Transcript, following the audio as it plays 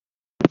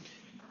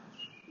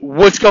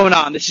What's going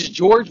on? This is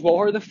George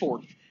Wohar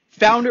IV,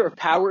 founder of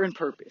Power and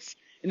Purpose.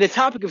 And the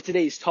topic of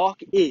today's talk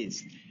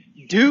is,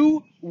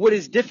 do what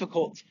is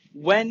difficult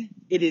when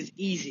it is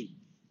easy.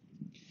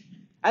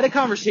 I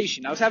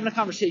was having a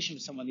conversation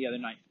with someone the other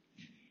night,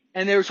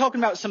 and they were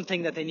talking about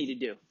something that they need to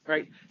do,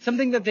 right?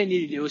 Something that they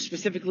need to do is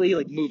specifically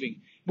like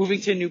moving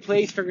to a new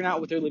place, figuring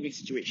out what their living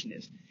situation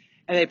is.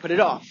 And they put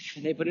it off,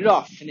 and they put it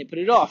off, and they put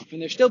it off,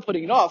 and they're still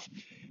putting it off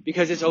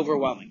because it's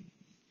overwhelming.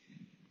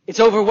 It's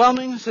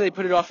overwhelming, so they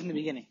put it off in the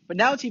beginning. But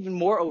now it's even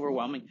more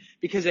overwhelming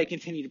because they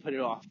continue to put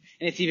it off.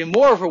 And it's even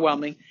more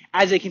overwhelming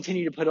as they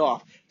continue to put it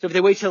off. So if they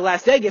wait till the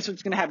last day, guess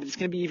what's going to happen? It's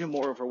going to be even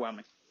more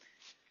overwhelming.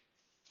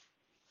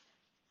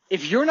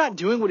 If you're not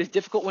doing what is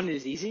difficult when it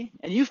is easy,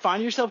 and you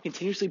find yourself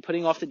continuously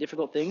putting off the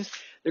difficult things,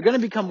 they're going to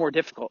become more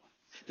difficult.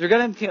 They're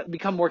going to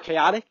become more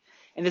chaotic,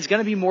 and it's going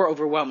to be more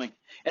overwhelming.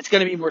 It's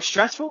going to be more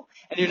stressful,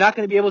 and you're not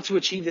going to be able to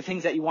achieve the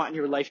things that you want in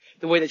your life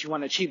the way that you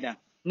want to achieve them.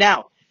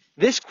 Now,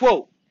 this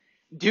quote,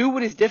 "Do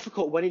what is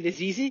difficult when it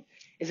is easy,"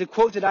 is a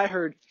quote that I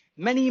heard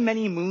many,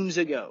 many moons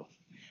ago.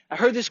 I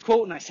heard this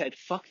quote and I said,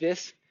 fuck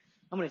this.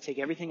 I'm going to take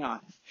everything on.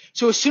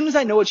 So as soon as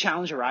I know a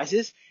challenge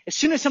arises, as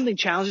soon as something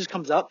challenges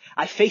comes up,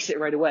 I face it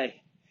right away.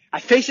 I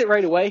face it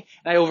right away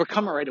and I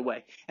overcome it right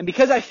away. And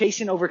because I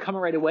face and overcome it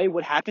right away,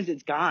 what happens?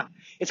 It's gone.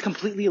 It's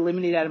completely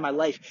eliminated out of my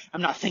life.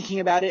 I'm not thinking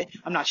about it.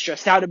 I'm not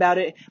stressed out about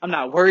it. I'm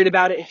not worried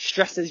about it.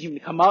 Stress doesn't even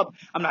come up.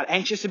 I'm not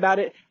anxious about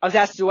it. I was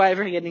asked, do I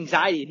ever get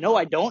anxiety? No,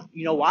 I don't.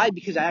 You know why?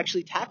 Because I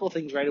actually tackle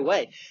things right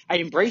away. I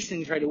embrace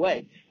things right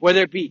away.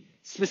 Whether it be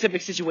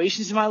specific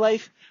situations in my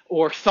life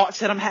or thoughts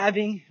that I'm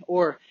having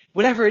or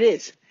whatever it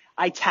is,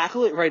 I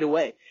tackle it right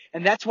away.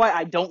 And that's why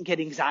I don't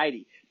get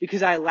anxiety,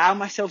 because I allow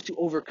myself to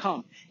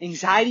overcome.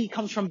 Anxiety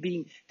comes from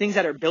being things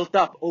that are built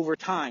up over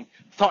time,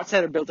 thoughts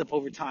that are built up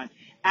over time,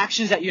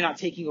 actions that you're not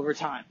taking over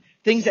time,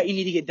 things that you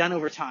need to get done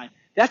over time.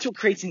 That's what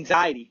creates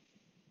anxiety.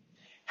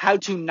 How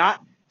to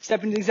not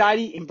step into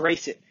anxiety?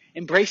 Embrace it.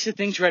 Embrace the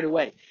things right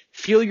away.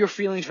 Feel your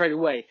feelings right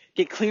away.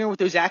 Get clear on what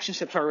those action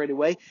steps are right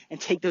away and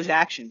take those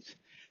actions.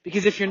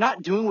 Because if you're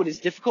not doing what is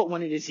difficult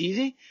when it is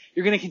easy,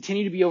 you're going to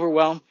continue to be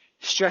overwhelmed,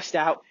 stressed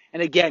out,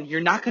 and again,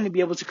 you're not going to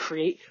be able to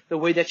create the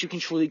way that you can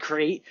truly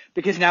create,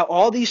 because now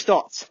all these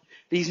thoughts,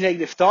 these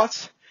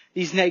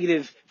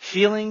negative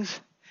feelings,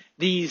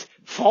 these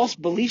false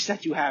beliefs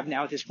that you have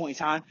now at this point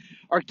in time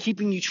are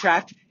keeping you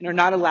trapped and are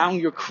not allowing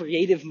your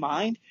creative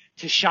mind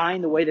to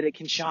shine the way that it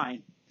can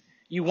shine.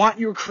 You want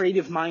your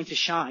creative mind to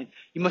shine.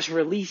 You must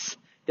release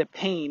the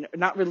pain,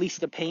 not release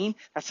the pain.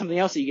 That's something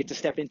else that you get to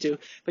step into,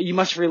 but you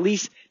must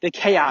release the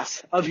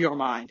chaos of your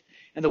mind.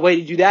 And the way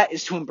to do that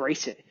is to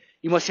embrace it.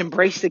 You must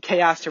embrace the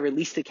chaos to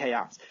release the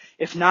chaos.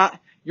 If not,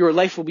 your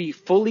life will be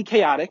fully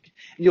chaotic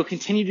and you'll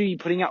continue to be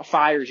putting out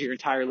fires your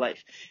entire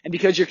life. And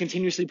because you're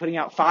continuously putting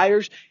out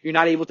fires, you're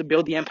not able to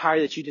build the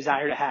empire that you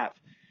desire to have.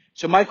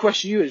 So my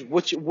question to you is,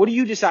 what do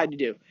you decide to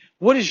do?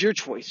 What is your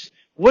choice?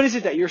 What is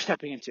it that you're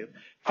stepping into?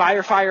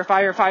 Fire, fire,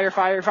 fire, fire,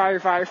 fire,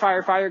 fire, fire,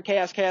 fire, fire,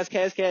 chaos, chaos,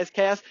 chaos, chaos,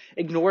 chaos.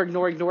 Ignore,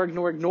 ignore, ignore,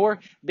 ignore, ignore.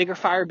 Bigger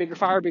fire, bigger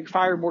fire, bigger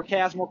fire, more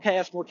chaos, more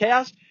chaos, more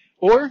chaos.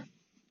 Or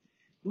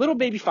little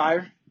baby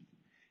fire.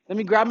 Let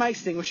me grab my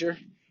extinguisher,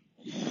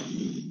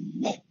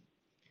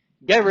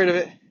 get rid of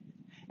it,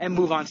 and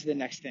move on to the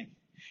next thing.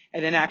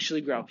 And then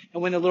actually grow.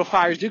 And when the little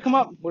fires do come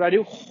up, what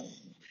do?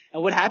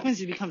 And what happens?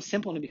 It becomes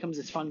simple and it becomes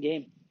this fun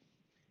game.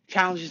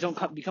 Challenges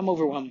don't become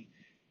overwhelming.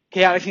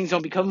 Chaotic things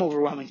don't become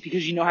overwhelming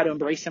because you know how to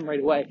embrace them right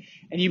away.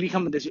 And you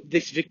become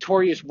this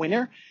victorious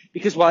winner,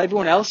 because while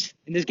everyone else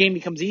in this game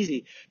becomes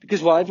easy,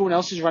 because while everyone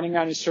else is running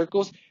around in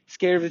circles,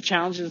 scared of the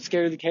challenges and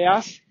scared of the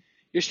chaos,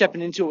 you're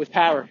stepping into it with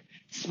power,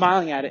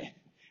 smiling at it,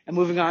 and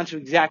moving on to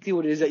exactly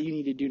what it is that you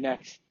need to do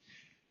next.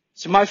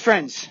 So my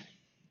friends,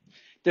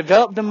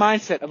 develop the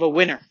mindset of a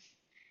winner.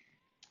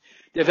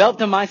 Develop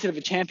the mindset of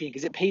a champion,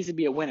 because it pays to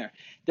be a winner.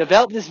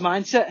 Develop this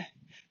mindset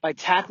by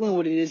tackling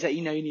what it is that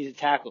you know you need to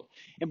tackle.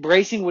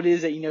 Embracing what it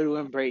is that you know to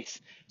embrace.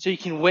 So you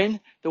can win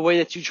the way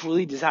that you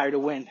truly desire to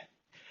win.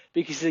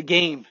 Because the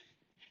game,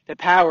 the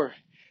power,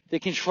 the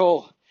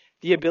control,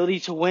 the ability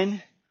to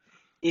win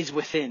is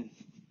within.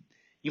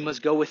 You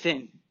must go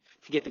within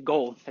to get the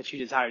goal that you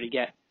desire to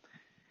get.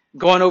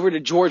 Go on over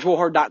to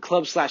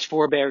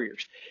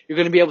Georgewohar.club/fourbarriers. You're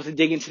going to be able to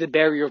dig into the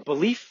barrier of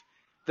belief,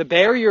 the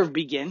barrier of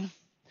begin,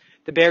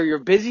 the barrier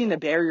of busy, and the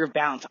barrier of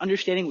balance,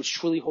 understanding what's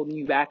truly holding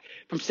you back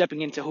from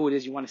stepping into who it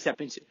is you want to step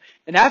into.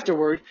 And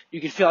afterward,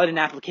 you can fill out an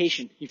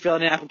application. You fill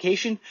out an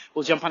application,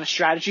 we'll jump on a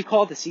strategy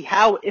call to see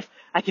how, if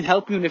I can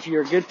help you, and if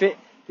you're a good fit,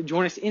 to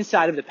join us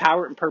inside of the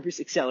Power and Purpose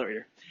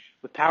Accelerator.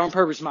 With Power and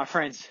Purpose, my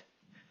friends,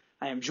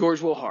 I am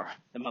George Wohar,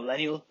 the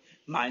Millennial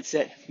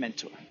Mindset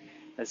Mentor.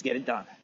 Let's get it done.